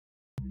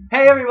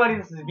Hey everybody,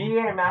 this is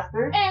BJ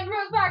Master. And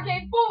Rose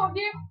Arcade 4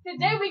 here.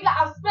 Today we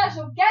got a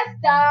special guest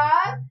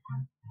star,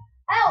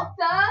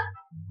 Elsa,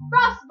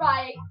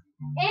 Frostbite,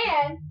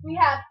 and we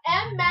have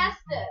M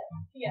Master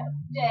here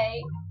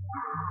today.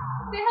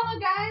 Say hello,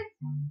 guys.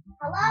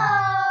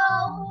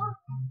 Hello!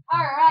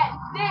 Alright,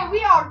 today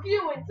we are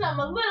doing a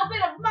little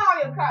bit of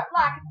Mario Kart,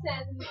 like it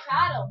says in the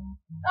title.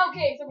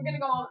 Okay, so we're gonna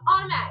go on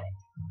automatic.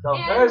 So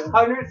And- first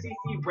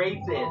 100cc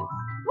races.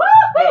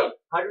 Woohoo! Hey,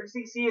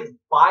 100cc is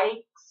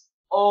bikes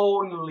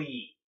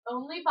only.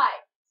 Only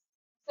bikes.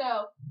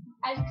 So,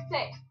 as you can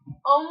say,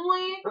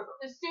 only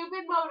the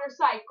stupid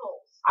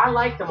motorcycles. I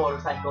like the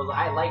motorcycles.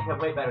 I like them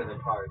way better than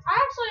cars. I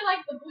actually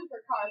like the blooper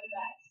car the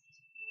best.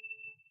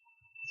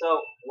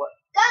 So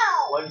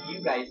Go! what do you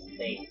guys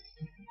think?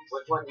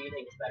 Which one do you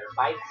think is better,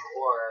 bikes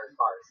or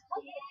cars?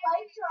 Okay,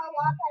 bikes are a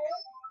lot better.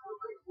 We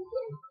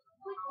can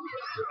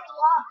a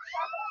lot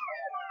better.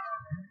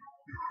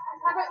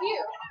 How about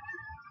you?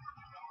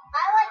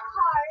 I like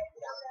cars.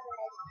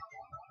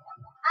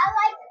 I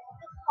like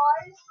the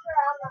cars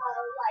from,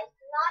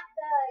 not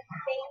the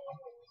babies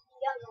and the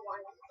younger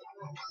ones.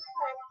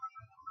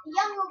 The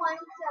younger ones,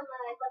 the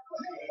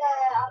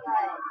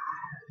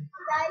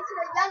guys who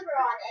are younger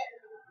on it.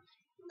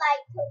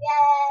 Like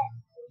Toadette,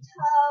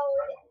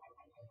 Toad,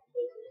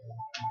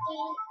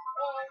 Deep,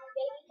 and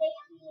Baby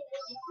Daisy, and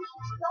Baby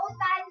Peach. Those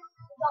guys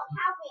don't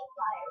have wing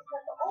flyers,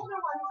 but the older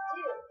ones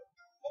do.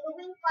 And the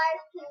wing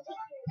flyers can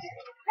take you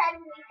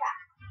incredibly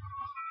fast.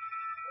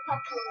 It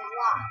helps you a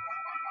lot.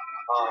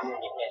 Oh, I'm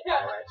gonna get hit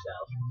by the red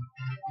shell.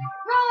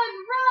 Run,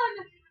 run,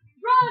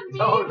 run, bee,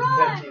 Toad's run!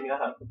 catching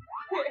up.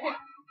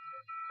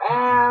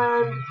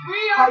 And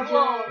We are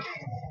close.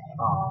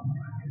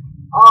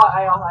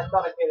 I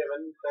thought I hit him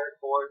in third,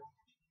 fourth.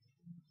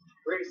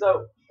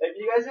 So, if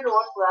you guys didn't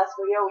watch the last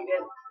video, we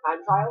did time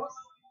trials,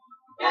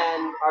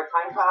 and our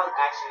time trial is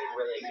actually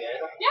really good.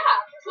 Yeah.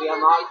 We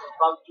unlocked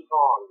Funky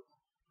Kong,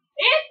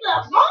 It's the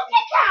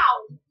monkey cow!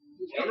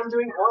 and I'm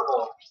doing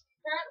horrible.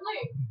 Apparently.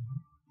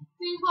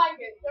 Seems like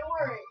it. Don't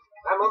worry.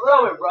 I'm a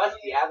little bit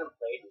rusty. I haven't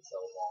played in so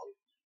long.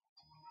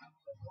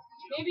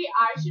 Maybe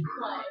I should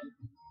play.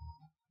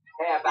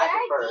 Hey, I'm Good back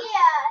in first.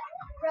 idea,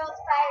 Rose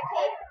Fire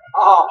Cake.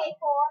 Oh,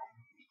 K4.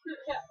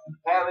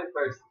 hey, I'm in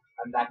first.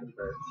 I'm back in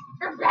first.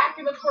 You're back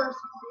in the first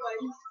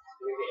place.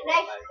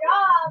 Nice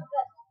job,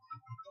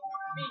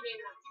 BJ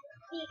Master.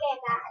 DJ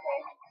Master.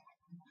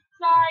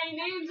 Sorry,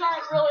 names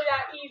aren't really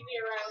that easy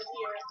around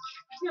here.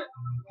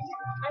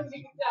 As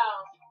you can tell.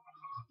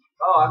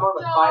 Oh, I'm on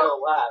the So- final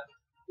lap.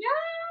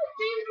 Yeah,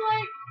 seems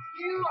like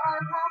you are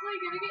probably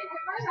gonna get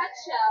hit by that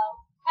shell,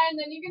 and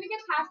then you're gonna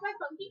get passed by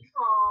Funky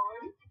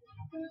Kong,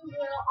 who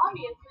will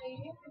obviously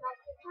not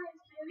get hurt.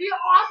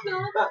 You're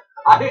awesome!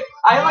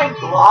 I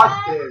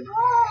blocked him.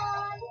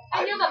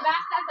 And you're the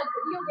best at the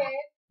video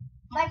game.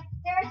 Like,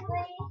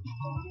 seriously?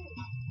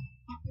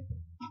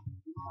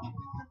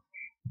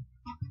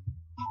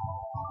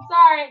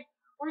 Sorry,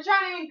 we're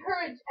trying to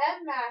encourage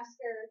M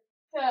Master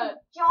to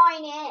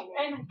Join in.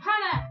 and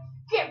kind of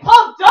get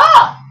pumped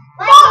up.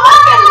 Let's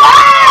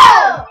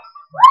go!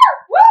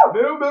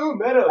 Moo Moo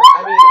Meadows.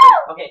 I mean,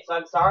 okay, so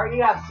I'm sorry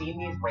you have seen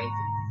these races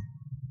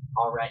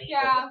already.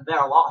 Yeah.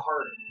 They're a lot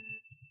harder.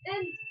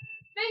 And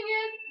thing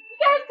is, you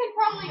guys can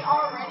probably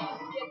already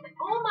get the,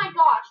 oh my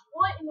gosh,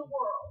 what in the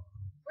world?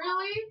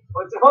 Really?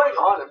 What's going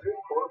on? I'm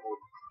doing horrible.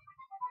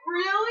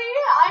 Really?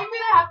 I'm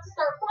gonna have to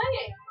start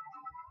playing.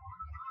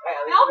 Hey,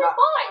 at least I'll I'm be not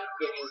fine.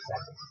 getting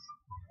seconds.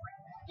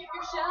 Get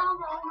your shells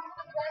on,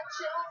 the red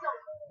shells on,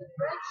 the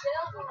red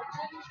shells on, the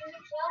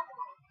sugar shells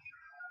on.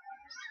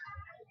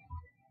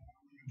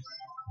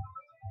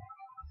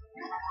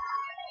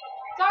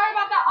 Sorry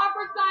about that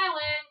awkward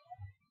silence.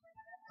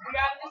 We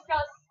gotta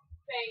discuss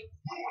things.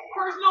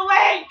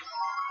 Personally!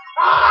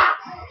 Ah!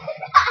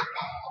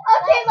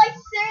 Okay, like,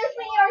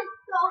 seriously, you're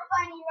so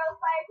funny, Rose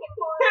Fire Cake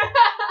 4.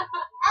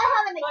 I'm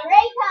having a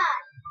great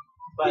time.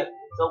 But,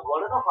 so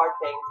one of the hard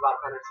things about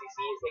 100cc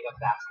is they go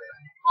faster.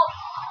 Well,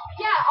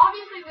 yeah,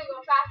 obviously they go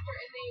faster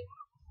and they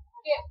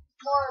get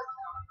more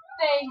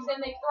things and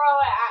they throw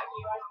it at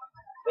you.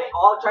 They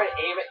all try to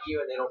aim at you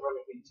and they don't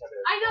really hit each other.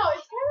 I know,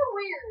 it's kind of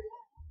weird.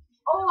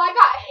 Oh, I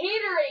got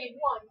Haterade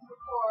once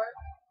before.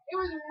 It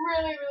was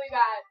really, really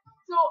bad.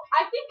 So,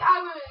 I think I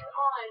was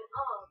on,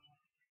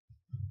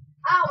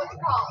 what's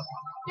it called?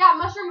 Yeah,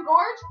 Mushroom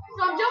Gorge. So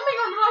I'm jumping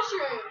on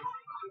mushrooms.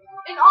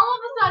 And all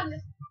of a sudden,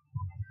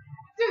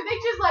 dude, they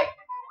just like,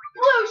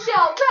 blue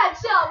shell, red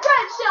shell,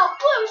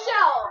 blue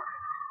shell.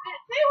 And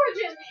they were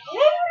just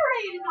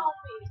Hatorading on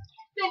me.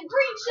 Then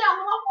green shell.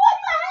 I'm like, what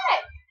the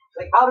heck?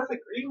 Like, how does the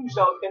green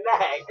shell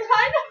connect?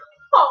 I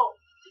know.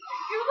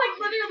 It was like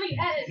literally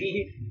end.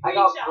 See, I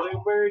got Green shell.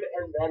 Bluebird,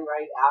 and then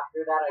right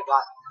after that, I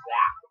got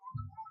Zap.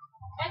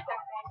 That's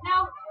okay.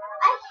 Now,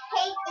 I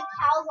hate the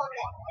cows on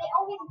this. They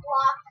always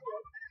block you.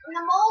 And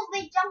the moles,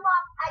 they jump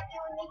off at you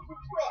and make you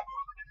twist.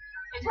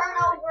 And turn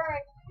over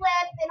and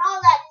flip and all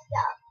that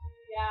stuff.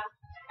 yeah.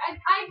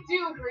 I do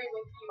agree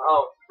with you.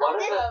 Oh, one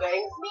of This the is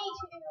things, me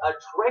too. a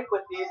trick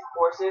with these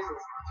courses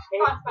is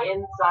take Crossfire.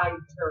 inside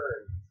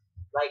turns.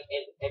 Like,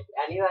 if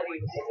anybody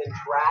is in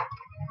track,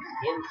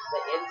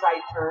 the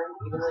inside turn,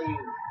 even though you,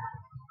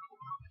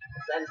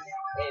 since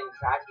in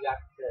track you have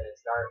to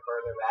start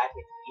further back,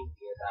 it's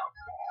easier though.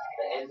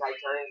 The inside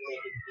turns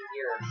make it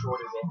easier and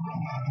shorter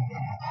distance.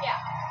 Yeah.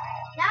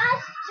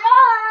 Nice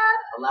job!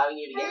 Allowing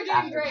you to get You're doing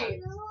faster great.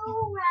 turns.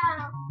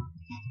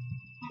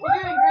 You're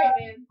doing great,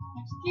 man.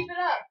 Just keep it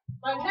up.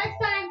 But next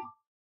time,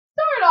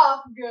 start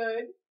off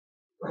good.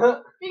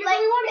 Because we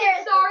want to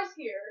get stars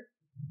here.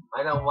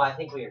 I know, well, I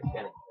think we are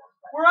gonna.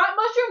 We're at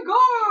Mushroom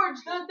Gorge,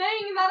 the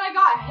thing that I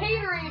got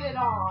haterated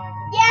on.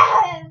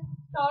 Yes!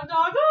 Da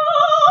da da!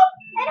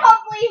 And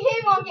hopefully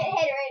he won't get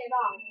hated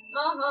on.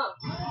 Uh-huh.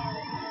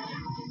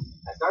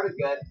 I started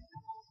good.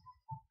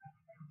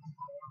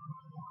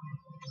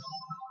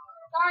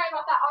 Sorry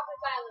about that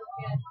awkward silence,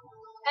 kid.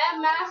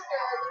 M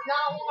Master does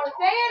not want to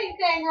say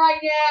anything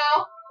right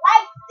now.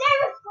 Like,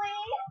 seriously?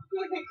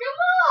 Come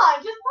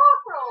on, just talk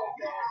for a little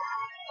bit.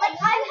 Like,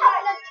 I'm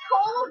having a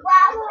total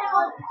blast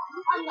on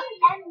the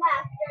End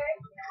Master.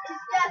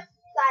 It's just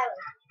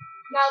silent.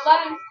 Now let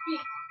him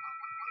speak.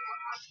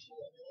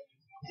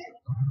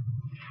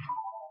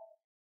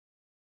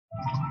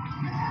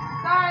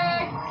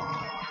 Sorry.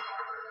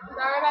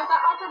 Sorry about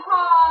that awkward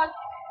pause.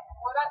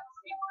 Or that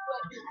speak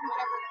glitch,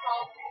 whatever it's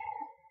called.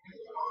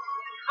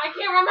 I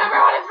can't remember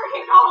what it's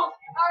freaking called.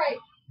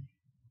 Alright.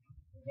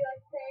 Would you like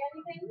to say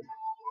anything? This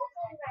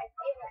is my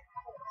favorite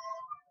course.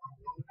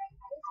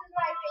 This is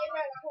my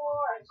favorite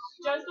course.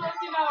 Just to let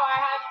you know, I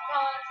had to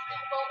tell him to speak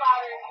a little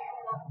louder if you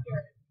did not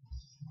hear it.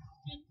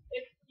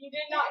 If you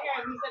did not hear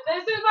him, he said,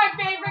 "This is my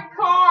favorite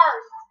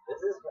course."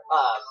 This is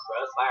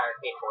Rose Fire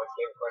Arcade 4's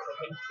favorite course, I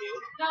think, too.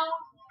 No,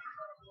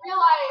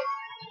 realize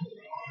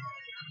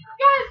you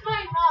guys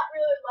might not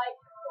really like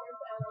the course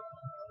I like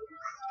the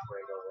most.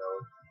 Rainbow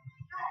Road.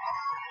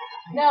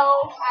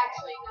 No,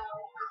 actually no.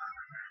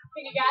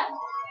 Can you guess?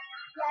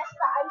 Yes,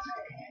 the ice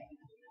cream.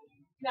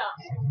 No.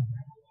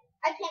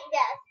 I can't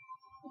guess.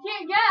 You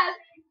can't guess.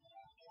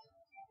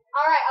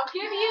 Alright, I'll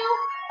give you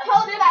a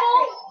Toast simple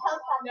Factory.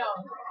 Toast Factory. No.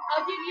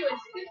 I'll give you a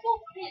simple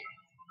hint.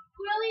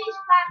 Willie's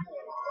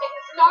Factory. It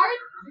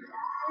starts with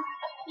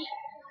a P.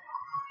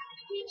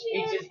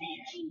 Peaches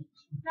Beach.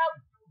 Nope.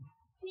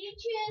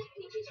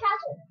 Peaches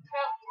Castle.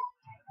 Nope.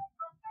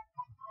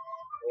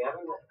 We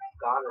haven't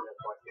gone in a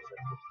course this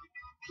year.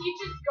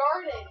 Peach's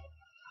Garden.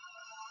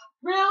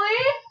 Really?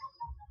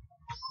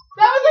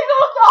 That was like the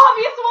most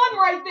obvious one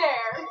right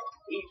there.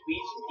 Peach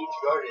Beach and Peach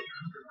Garden.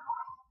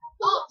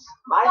 Peach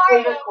My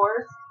Garden. favorite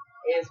course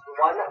is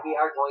one that we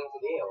are going to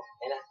do,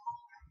 and it's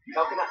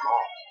Coconut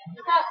Mall.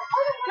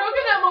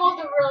 Coconut Mall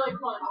is a really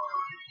fun one.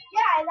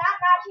 Yeah, and that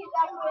matches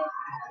up with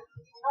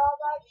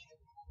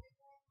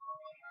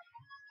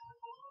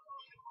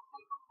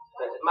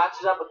It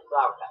matches up with the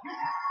Flower Cup.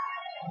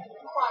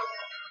 Fun.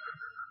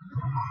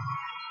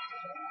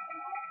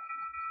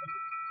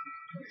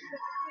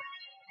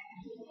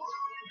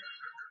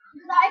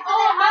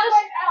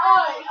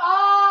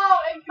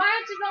 It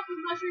matches up with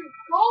Mushroom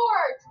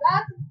Gorge.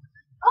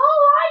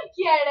 I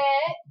get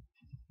it.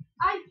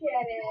 I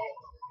get it.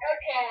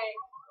 Okay.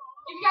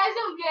 If you guys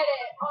don't get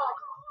it,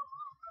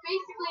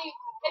 basically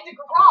it's a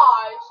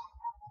garage,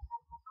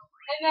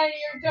 and then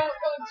you're going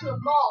to a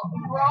mall. A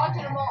garage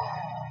and a mall.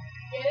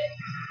 Get it?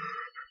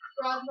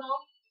 Garage mall.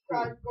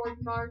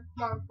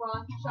 Garage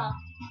mall. Shop.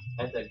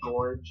 It's a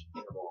gorge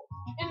in the mall.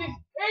 And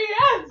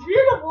it's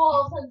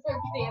beautiful since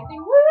they're dancing.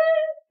 Woo!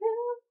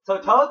 So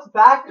Toad's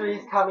Factory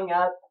is coming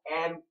up,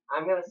 and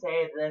I'm gonna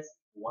say this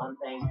one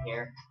thing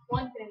here.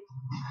 One thing.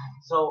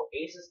 So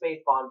Ace of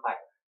Spades Bonfire,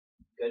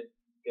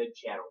 good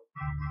channel.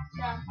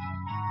 Yeah.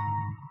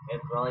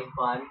 It's really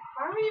fun.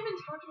 Why are we even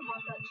talking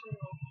about that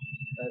channel?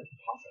 But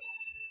awesome.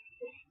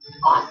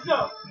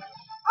 Awesome!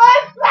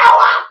 It's so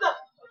awesome!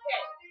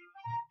 Okay.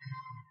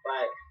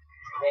 But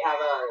they have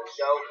a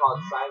show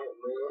called Silent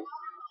Moon.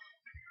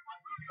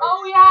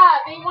 Oh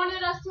yeah, they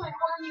wanted us to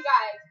inform you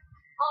guys.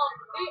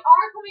 They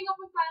are coming up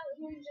with Silent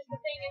Moon, just the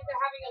thing is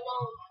they're having a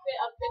little bit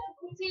of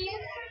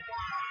difficulties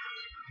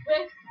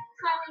with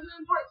Silent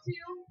Moon Part 2,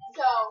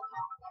 so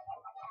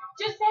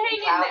just hang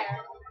in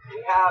there. We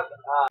have,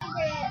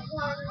 favorite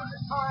ones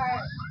are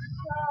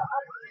the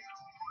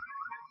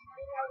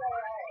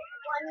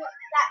one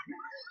that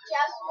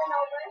just went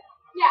over.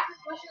 Yeah,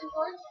 Mushroom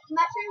Gorge.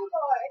 Mushroom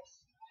Gorge.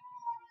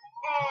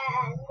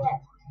 And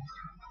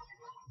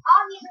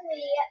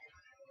obviously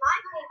my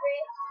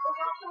favorite is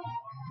also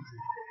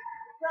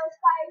Rose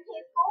Fire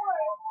Arcade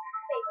 4's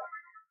favorite.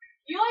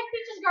 You like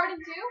Peach's Garden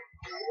too?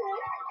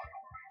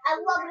 I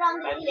love it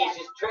on the and DS.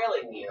 he's just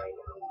trailing me right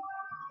now.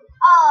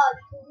 Oh,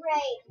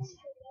 great.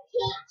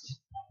 Peach.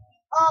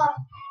 Oh,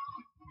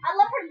 I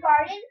love her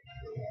garden,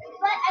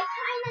 but I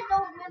kind of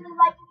don't really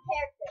like her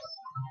character.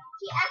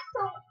 She acts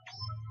so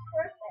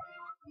perfect.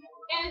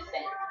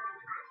 Innocent.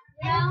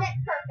 Isn't it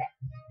perfect?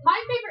 My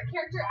favorite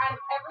character out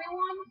of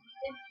everyone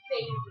is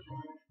Daisy.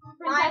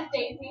 Princess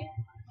Daisy.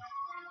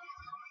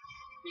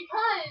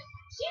 Because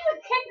she's a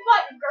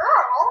kick-butt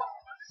girl.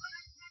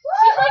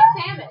 She's like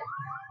Samus.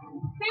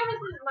 Samus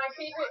is my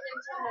favorite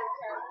Nintendo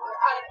character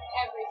out of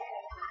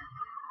everything.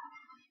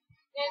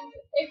 And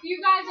if you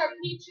guys are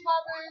Peach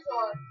lovers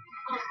or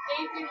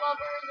Daisy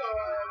lovers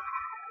or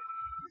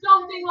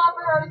something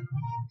lovers,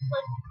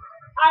 like,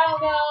 I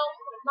don't know,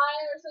 like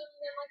Maya or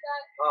something like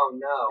that. Oh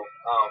no.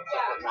 Oh,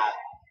 something like that.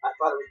 I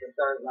thought it was the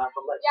third lap.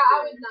 I'm like,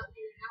 yeah, I was not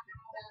doing that.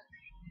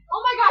 Oh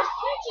my gosh,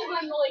 Peach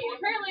is in the lead.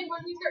 Apparently,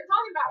 when we start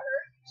talking about her,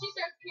 she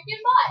starts kicking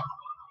butt.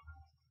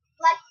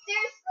 Like,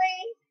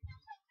 seriously?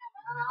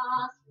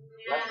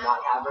 let's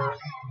not have her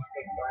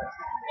kick butt.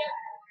 Yep.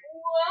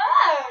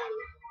 Whoa!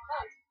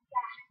 Oh,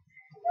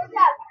 Look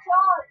at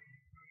John.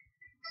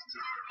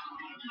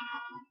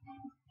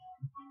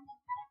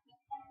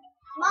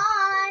 Come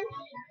on.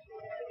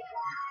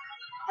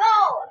 Go.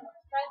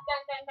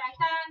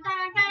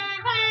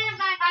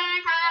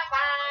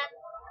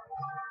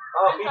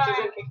 Oh, Peach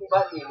isn't kicking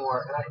butt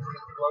anymore, and I just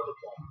exploded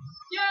them.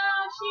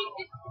 Yeah,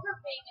 it's her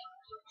baby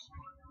Peach.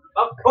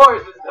 Of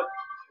course, it's the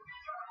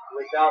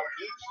without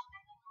Peach.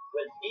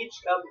 With Peach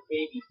comes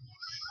baby.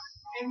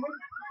 And with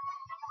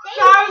Daisy.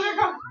 Bowser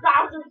comes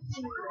Bowser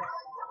Jr.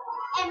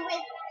 And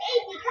with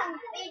Daisy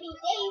comes baby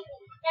Daisy.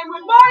 And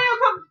with Mario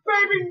comes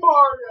baby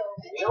Mario.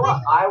 You know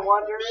what? I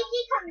wonder.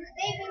 Luigi comes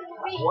baby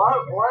Luigi.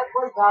 What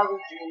was Bowser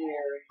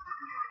Jr.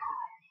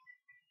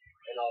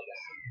 and all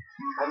that?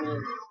 I mean,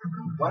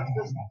 what's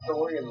the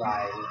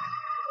storyline?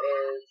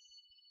 Is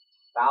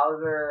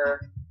Bowser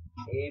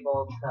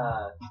able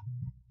to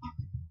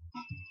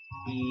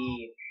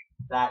be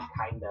that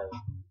kind of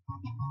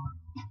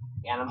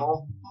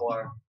animal, or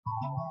is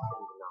he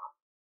not?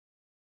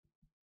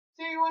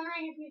 So you're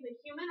wondering if he's a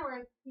human or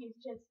if he's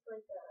just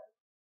like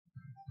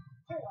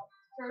a turtle?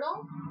 Turtle?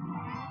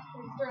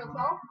 Is turtle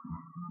self?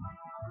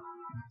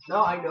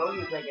 No, I know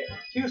he's like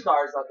 2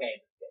 stars.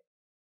 Okay.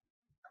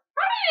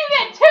 How did you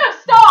get 2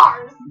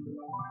 stars?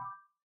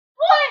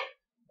 What?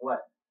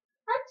 What?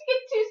 How did you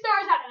get 2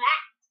 stars out of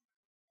that?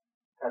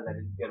 Because I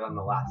did good on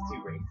the last 2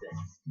 races.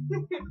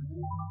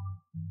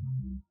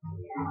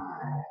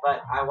 But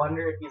I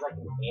wonder if he's like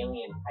an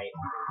alien type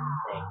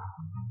thing.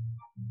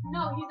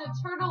 No, he's a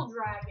turtle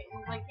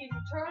dragon. Like, he's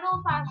a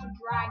turtle /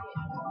 dragon.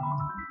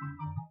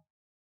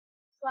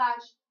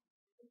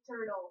 /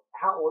 turtle.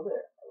 How old is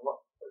it?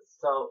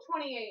 So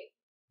 28.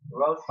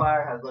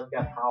 Rosefire has looked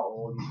up how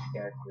old each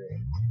character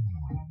is.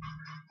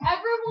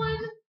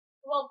 Everyone,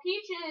 well,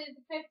 Peach is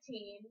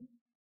 15.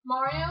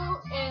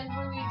 Mario and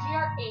Luigi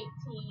are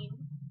 18.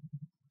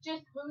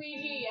 Just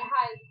Luigi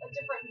has a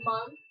different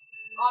month.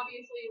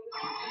 Obviously,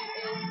 Luigi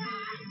is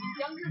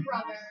the younger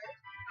brother.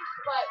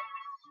 But,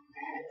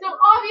 so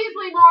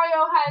obviously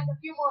Mario has a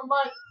few more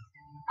months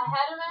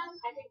ahead of him.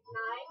 I think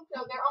 9.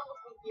 So they're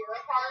almost a year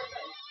apart,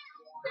 but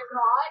they're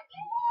not.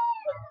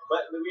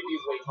 But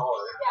Luigi's way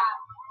taller. Yeah.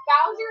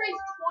 Bowser is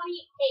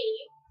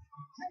 28.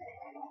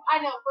 I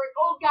know, for an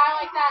old guy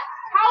like that,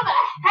 how the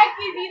heck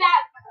is he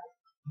that?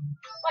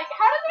 Like,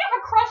 how does he have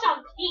a crush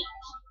on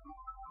Peach?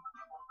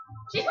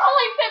 She's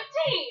only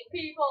 15,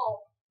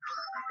 people.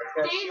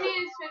 Daisy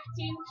is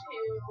 15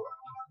 too.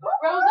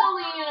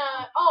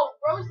 Rosalina,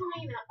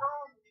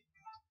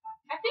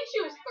 I think she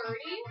was 30.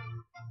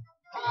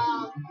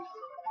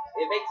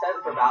 It makes sense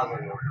for Bowser.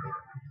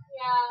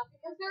 Yeah,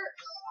 because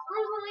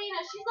Rosalina,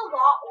 she's a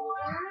lot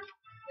older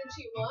than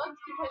she looks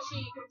because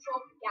she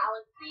controls the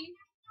galaxy.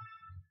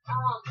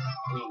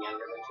 Being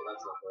younger than she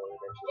looks, not older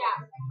than she looks. Yeah,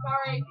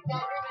 sorry,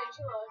 younger than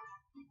she looks.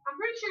 I'm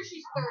pretty sure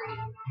she's 30.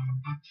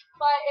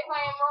 But if I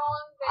am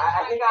wrong, then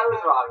I think I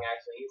was wrong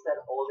actually. You said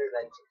older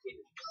than she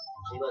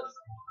looks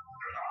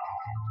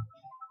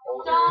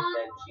older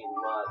than she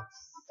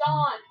looks.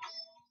 Dawn.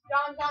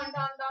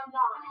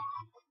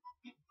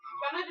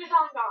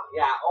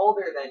 Yeah,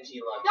 older than she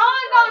looks.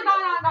 Dawn.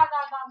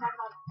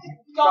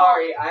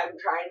 Sorry, I'm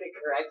trying to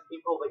correct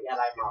people, but yet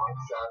I'm wrong,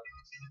 so.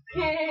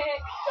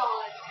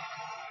 Dawn.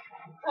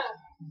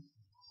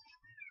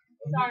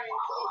 Sorry.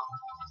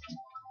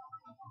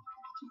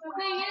 The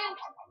thing is,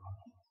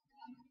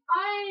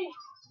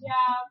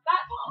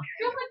 that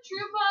Koopa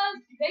Troopas,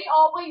 they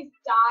always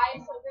die,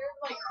 so there's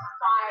like 5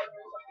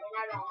 or something,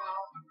 I don't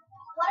know.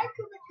 What are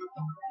Koopa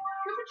Troopas?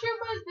 Koopa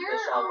Troopas, they're,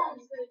 The shell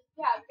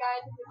guys.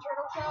 guys with the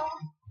turtle shell.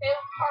 They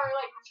are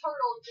like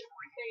turtles, just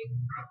they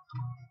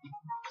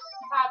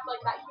have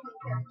like that human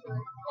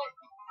characteristic.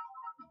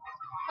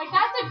 Like,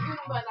 that's a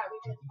Goomba that we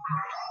just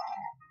had.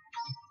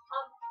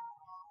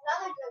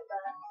 Another Goomba.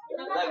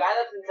 The guy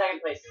that's in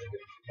second place is a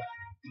good Koopa.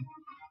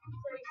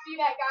 So you see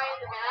that guy in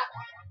the map?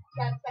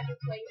 That's second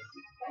place.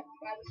 That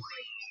guy with 2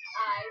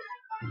 eyes.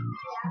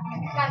 Yeah.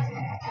 That's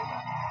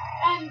Koopa.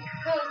 And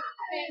those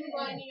things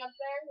lining up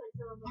there, like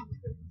some of them.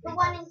 The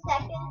one in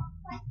second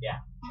place?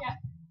 Yeah. Yeah.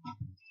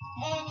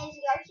 And is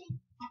Yoshi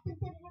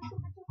considered a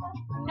Koopa Troopa?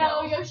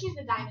 No, Yoshi's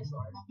a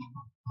dinosaur.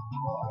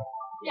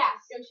 Yeah,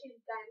 Yoshi's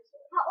a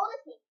dinosaur. How old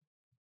is he?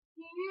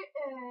 He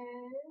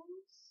is...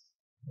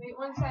 Wait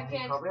 1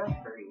 second. Probably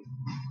like 3.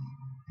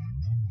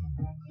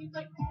 He's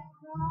like...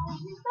 No,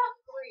 he's not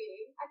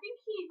 3. I think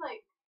he's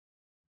like...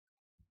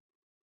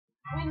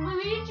 When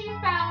Luigi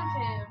found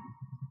him...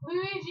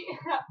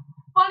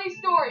 Funny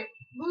story.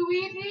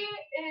 Luigi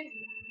is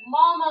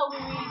Mama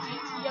Luigi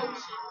to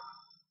Yoshi.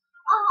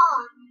 Uh-huh.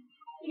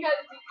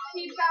 because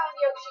he found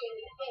Yoshi in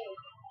the egg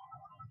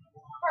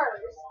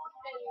first,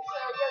 and so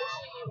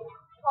Yoshi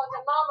calls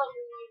him Mama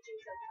Luigi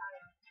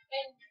sometimes,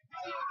 and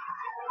he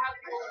has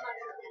a little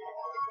mushroom.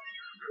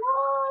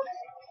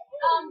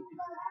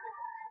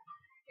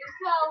 And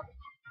so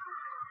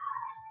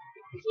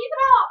he's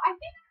about, I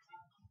think,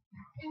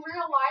 in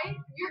real life,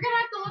 you're gonna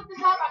have to look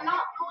this up. I'm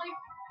not fully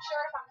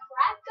sure if I'm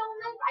correct on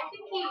this. I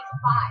think he's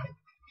 5.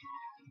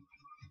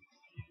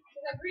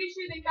 Because I'm pretty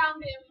sure they found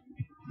him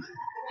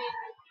when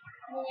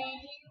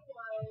Luigi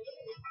was,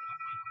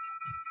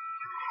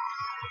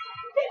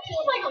 I think he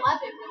was like 11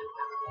 when he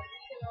found him.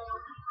 So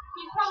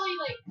he's probably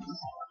like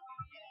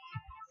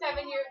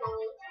 7 years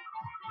old.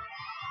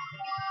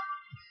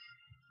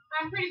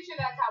 I'm pretty sure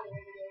that's how old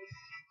it is.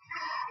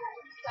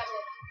 7.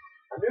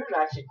 I'm doing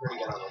actually pretty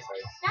good on this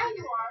race. Now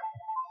you are.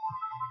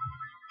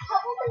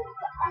 How old is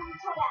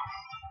Toadette?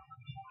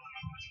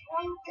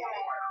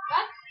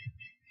 That's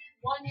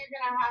one you're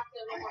gonna have to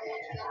look on the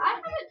internet. I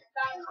haven't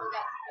found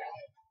Toadette yet.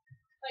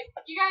 Like,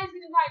 you guys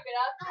can type it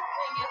up. The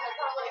thing is, I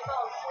probably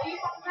fell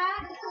asleep on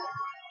that.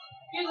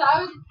 Because I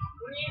was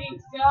reading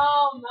so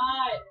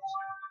much.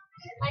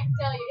 I can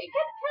tell you, it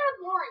gets kind of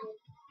boring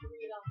to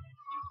read them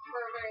for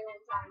a very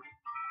long time.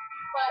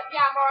 But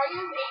yeah,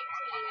 Mario's 18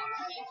 and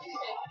Peach is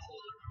 15.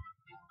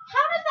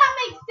 How does that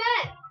make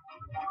sense?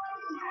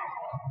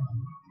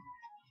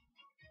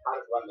 How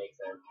does what make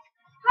sense?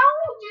 How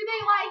do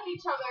they like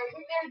each other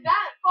when they're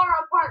that far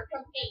apart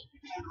from age?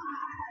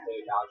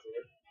 Maybe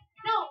Bowser.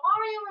 No,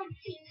 Mario and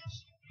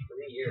Peach.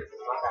 3 years.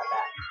 It's not that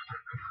bad.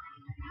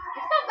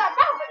 It's not that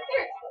bad, but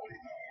seriously.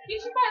 You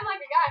should find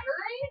like a guy her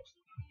age.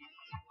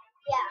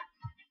 Yeah.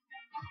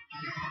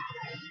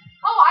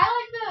 Oh, I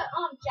like the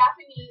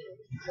Japanese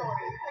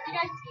stories. Have you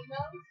guys seen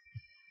those?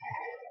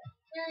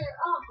 They're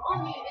on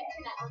the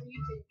internet on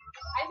YouTube.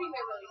 I think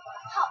they're really fun.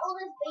 How old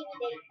is Baby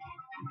Daisy?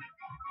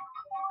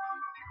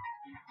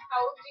 How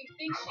old do you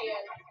think she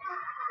is?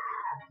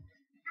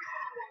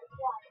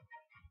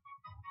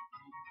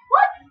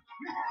 What?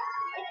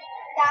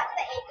 That's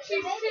the age of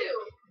She's the baby.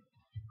 2.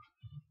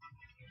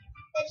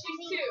 Then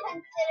She's she's 2.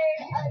 considered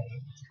a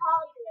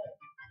toddler.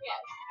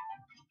 Yes.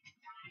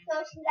 So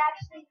she's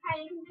actually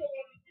kind of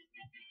considered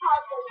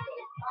toddler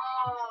baby.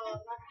 Oh,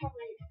 that's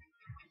probably.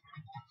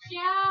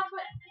 Yeah,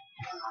 but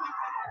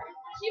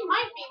she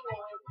might be 1,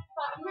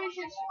 but I'm pretty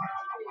sure she's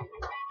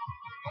 2.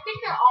 I think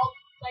they're all,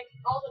 like,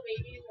 all the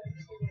babies are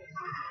 2.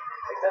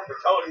 Except for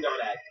Toad and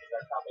Donut, because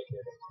that's how they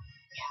did it.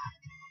 Yeah.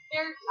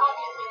 They're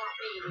obviously not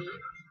babies.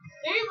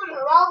 They would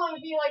probably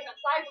be like the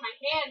size of my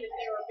hand if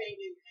they were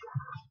babies.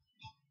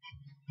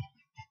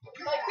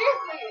 Like,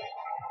 seriously.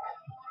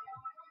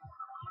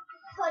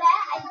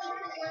 Toadette, I think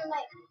is one of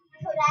my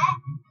Toadette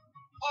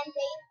and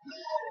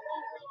Daisy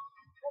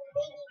and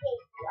Baby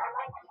Daisy are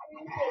my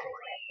 3 favorite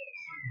characters.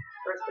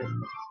 First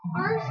person.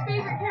 First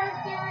favorite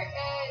character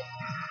is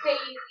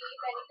Daisy.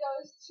 Then it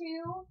goes to.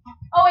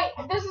 Oh wait,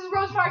 this is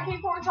Rose Arcade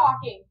 4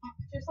 talking.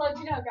 Just to let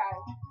you know,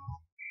 guys.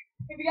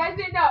 If you guys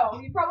didn't know,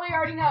 you probably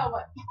already know,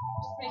 but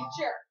just making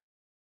sure.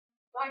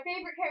 My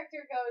favorite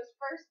character goes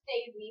first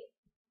Daisy,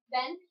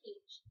 then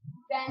Peach,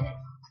 then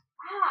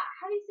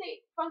how do you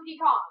say it?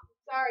 Funky Kong?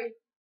 Sorry.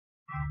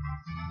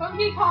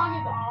 Funky Kong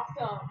is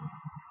awesome.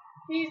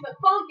 He's the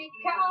Funky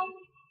Kong.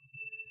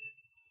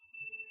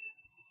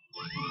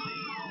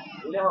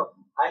 You know,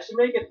 I should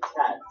make a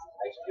test.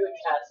 I should do a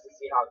test to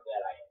see how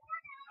good I am.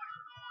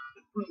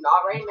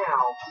 Not right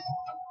now,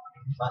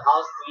 but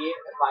I'll see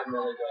if I'm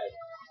really good.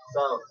 So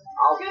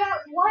I'll Good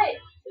at what?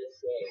 this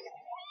game.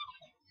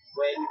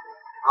 When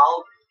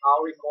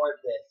I'll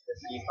record this to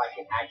see if I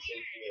can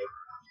actually do it.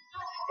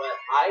 But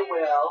I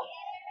will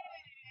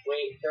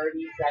wait 30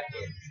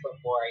 seconds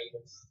before I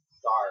even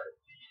start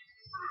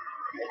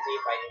and see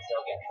if I can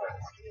still get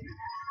first.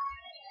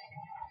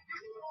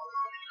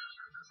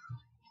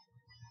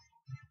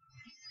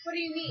 What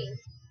do you mean?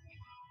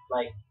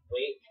 Like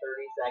wait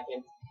 30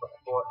 seconds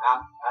before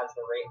after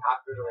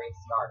the race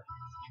starts.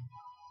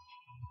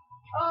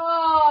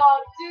 Oh,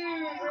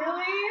 dude,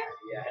 really?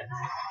 Yes.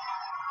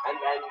 And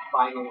then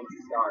finally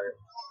start.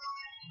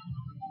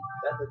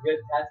 That's a good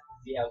test to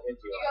see how good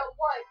you You are.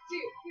 go 1, 2,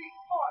 3,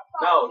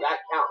 4, 5. No, 6. that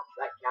counts.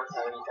 That counts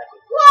how many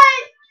seconds.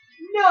 What?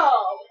 No.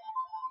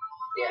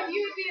 Yeah. Dude,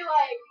 you'd be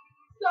like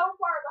so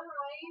far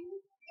behind.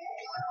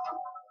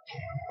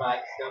 But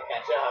I can still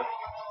catch up.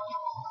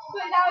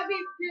 But that would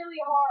be really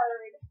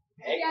hard.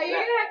 Yeah,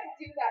 you're gonna have to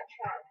do that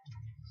test.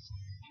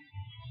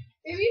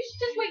 Maybe you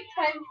should just wait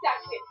 10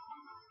 seconds.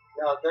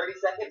 No, 30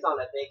 seconds on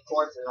a big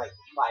course and like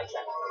 5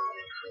 seconds on the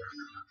big course.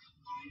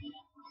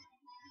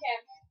 Okay.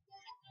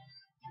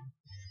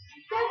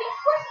 So these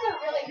courses are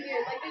really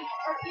weird. Like they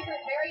are either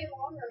very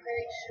long or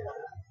very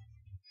short.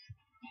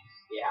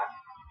 Yeah.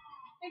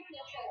 Makes no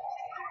sense.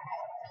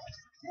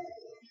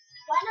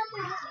 Why not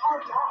they just all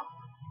long?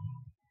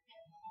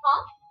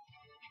 Huh?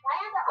 Why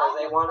aren't they all Because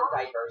they just want a long?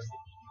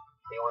 diversity.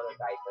 They want a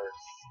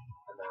diverse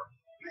amount.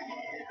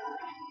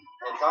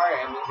 And sorry,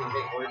 I'm using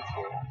big words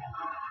here.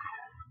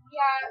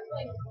 Yeah,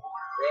 like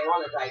They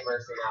want a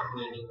diverse amount,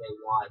 meaning they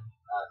want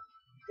a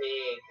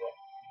big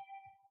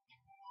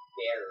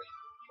vary.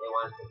 They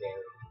want it to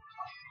vary.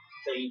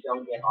 So you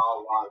don't get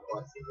all long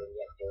courses and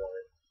get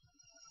bored.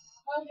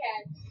 Okay.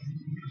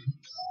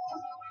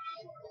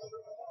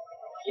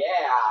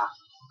 Yeah.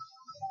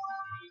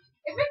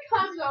 If it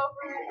comes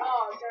over,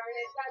 oh darn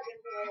it, that's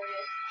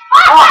hilarious.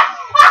 Oh!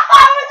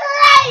 I was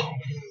right!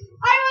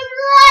 I was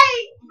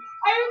right!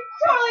 I was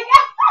totally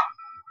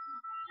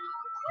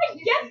I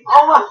guessed that.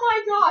 Oh my- Oh my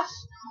gosh.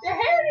 They're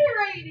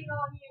rating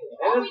on you.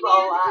 All we It is need is a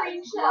the green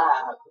last shell.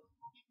 lap.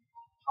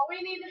 All we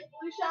need is a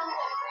blue shell and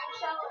a green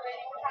shell, and then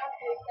you have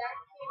the exact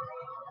same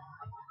rating.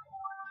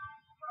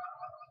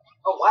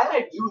 Oh, why did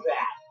I do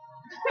that?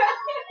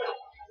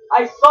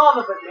 I saw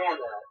the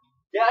banana.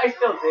 Yeah, I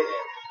still did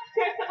it.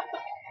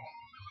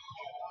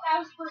 That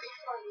was pretty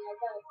funny, I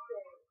gotta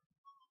say.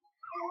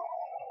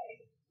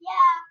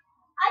 Yeah,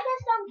 I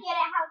just don't get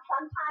it how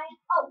sometimes.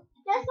 Oh,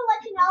 just to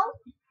let you know,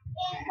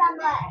 is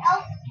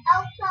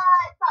Elsa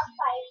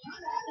Frostbite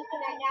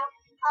speaking right now.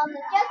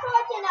 Just to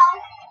let you know,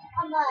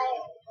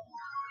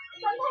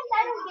 sometimes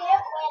I don't get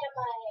it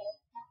when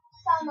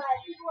some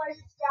people are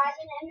just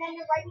driving and then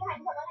they're right behind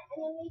someone and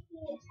then they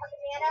see a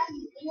banana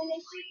and then they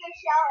shoot their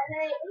shell and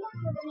then they eat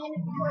the banana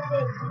before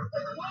they use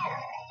the banana.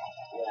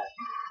 Yeah,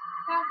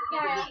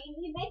 Yeah.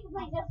 You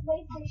basically just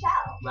waste your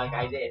shell. like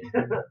I did.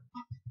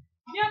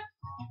 Yep.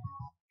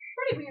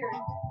 Pretty weird.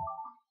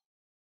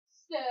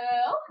 So,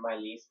 My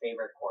least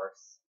favorite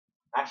course.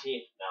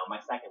 Actually, no, my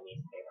second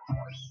least favorite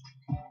course.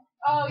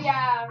 oh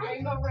yeah,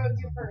 Rainbow Road's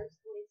your first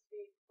least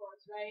favorite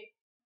course, right?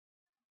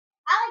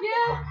 I like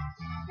Yeah.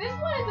 This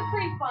one is a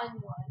pretty fun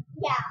one.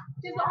 Yeah.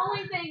 Just the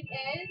only thing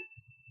is,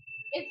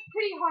 it's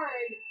pretty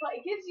hard, but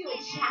it gives you a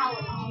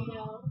challenge, you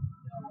know?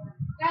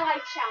 I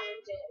like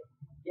challenges.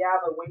 Yeah,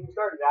 but when you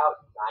started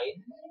out ninth,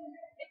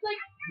 It's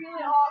like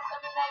really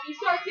awesome, and then you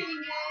start getting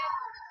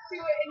into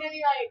it, and then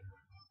you're like,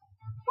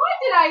 why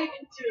did I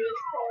even do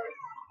this course?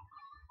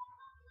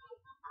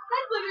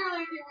 That's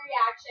literally the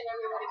reaction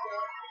everybody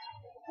gets.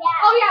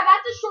 Yeah. Oh yeah,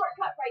 that's a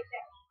shortcut right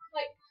there.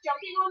 Like,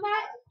 jumping on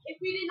that, if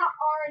we did not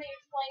already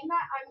explain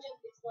that, I'm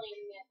just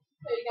explaining it,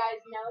 so you guys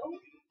know.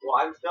 well,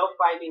 I'm still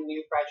finding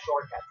new fresh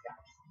shortcuts,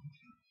 guys.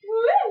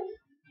 Woo!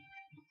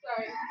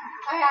 Sorry,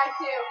 I had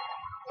to.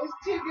 It was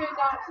too good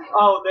not to.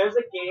 Oh, there's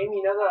a game,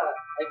 you know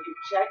if you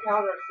check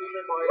out our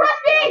Super Mario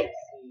Rusty!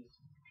 Galaxy,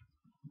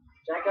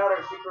 check out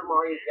our Super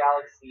Mario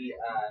Galaxy,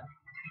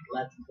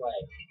 Let's Play.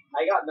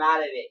 I got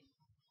mad at it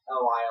a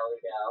while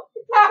ago.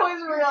 That was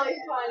really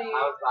funny.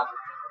 I was about to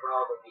throw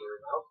the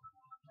remote.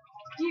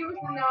 He was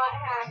not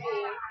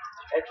happy.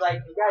 It's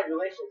like,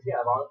 congratulations, you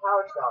have all the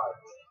power stars.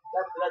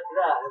 And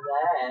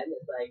then,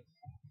 it's like,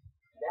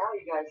 now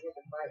you guys get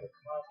to find the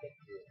cosmic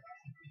cube.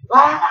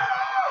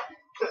 Ah!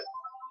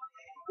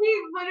 He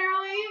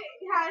literally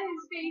had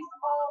his face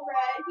all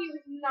red. He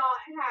was not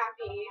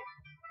happy.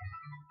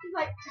 He's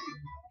like,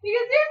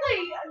 because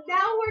seriously,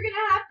 now we're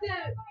gonna have to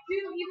do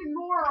even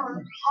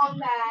more on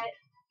that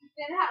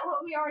than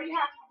what we already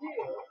have to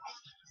do.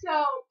 So,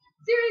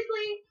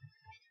 seriously,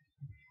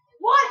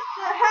 what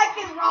the heck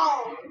is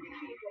wrong with you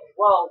people?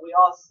 Well, we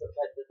also,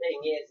 but the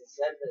thing is, it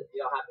says that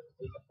you don't have to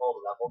complete the full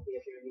level to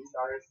get your new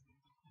stars.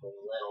 It's a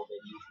little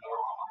bit easier.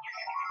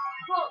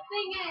 Well,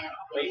 thing is,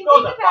 But if you you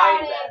still think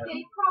about define it, them. they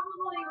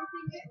probably were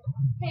thinking,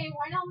 hey,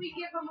 why don't we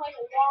give them like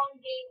a long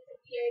game to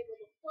be able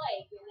to play,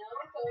 you know?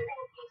 So it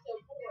won't be so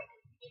boring,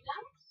 you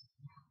know?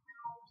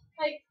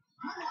 Like,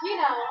 you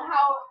know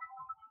how,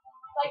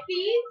 like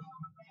these,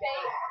 they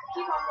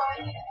keep on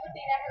going, but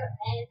they never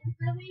end,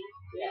 really,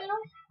 you know?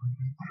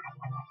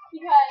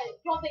 Because,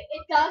 well,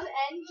 it does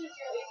end, just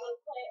you're able to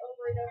play it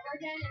over and over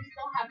again and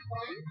still have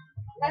fun.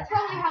 That's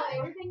probably how they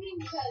were thinking,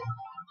 because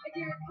if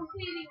you're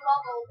completing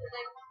levels and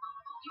then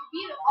you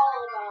beat all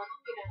of them,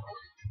 you know,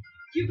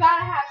 you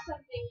gotta have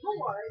something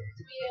more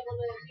to be able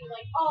to be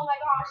like, oh my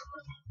gosh,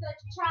 this is such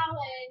a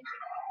challenge.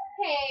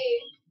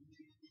 Hey,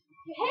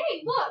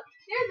 look,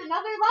 there's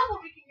another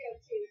level we can go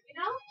to, you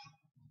know?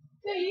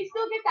 So you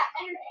still get that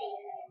energy.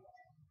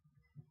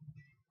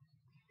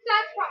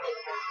 That's probably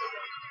the best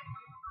thing.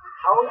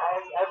 How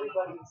is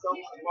everybody so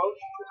close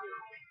to me?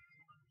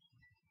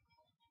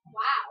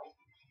 Wow.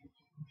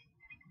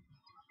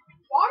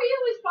 Wario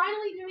is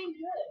finally doing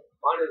good.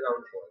 On his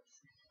own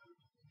course.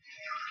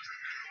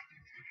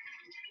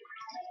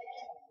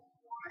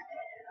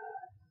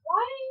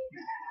 Why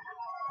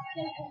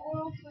does the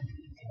world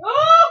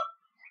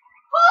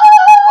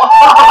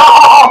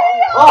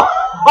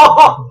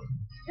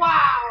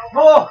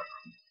Wow.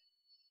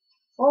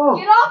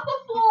 Get off the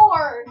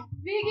floor!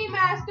 Biggie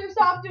Master,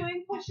 stop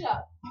doing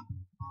push-ups.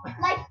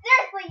 Like,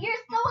 seriously, you're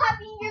so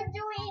happy you're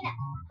doing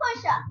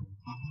push-ups.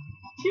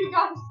 You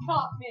gotta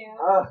stop, man.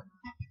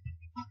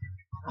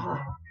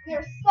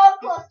 You're so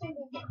close to me.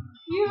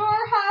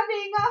 You're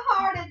having a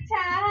heart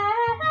attack.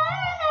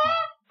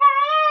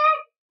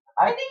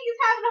 I think he's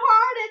having a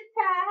heart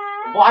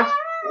attack.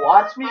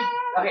 Watch me.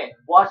 Okay,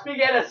 watch me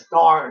get a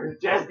star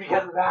just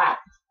because of that.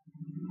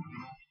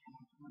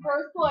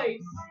 First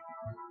place.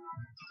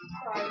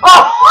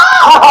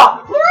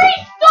 Oh! 3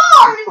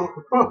 stars!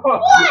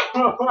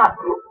 What?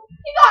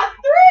 You got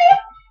 3?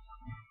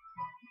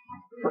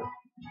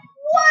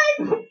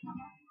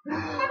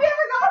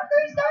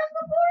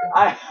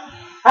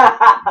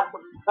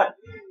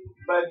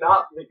 but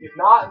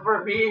not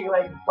for being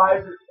like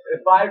 5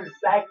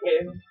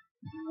 seconds.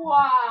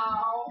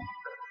 Wow.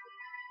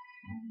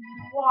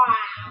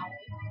 Wow.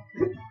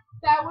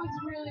 That was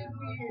really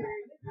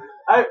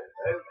weird.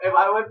 If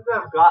I would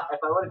have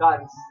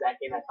gotten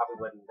second, I probably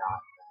wouldn't got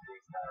 3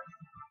 stars.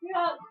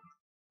 Yeah.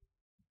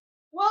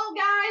 Well,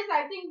 guys,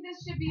 I think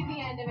this should be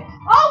the end of it.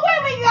 Oh,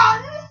 wait, we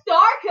got the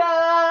star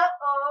cut.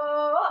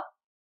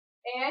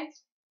 And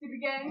did we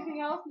get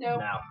anything else? No.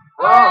 No.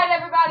 All right,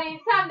 everybody,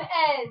 it's time to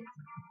end.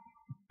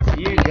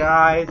 See you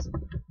guys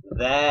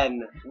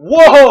then.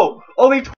 Whoa! Only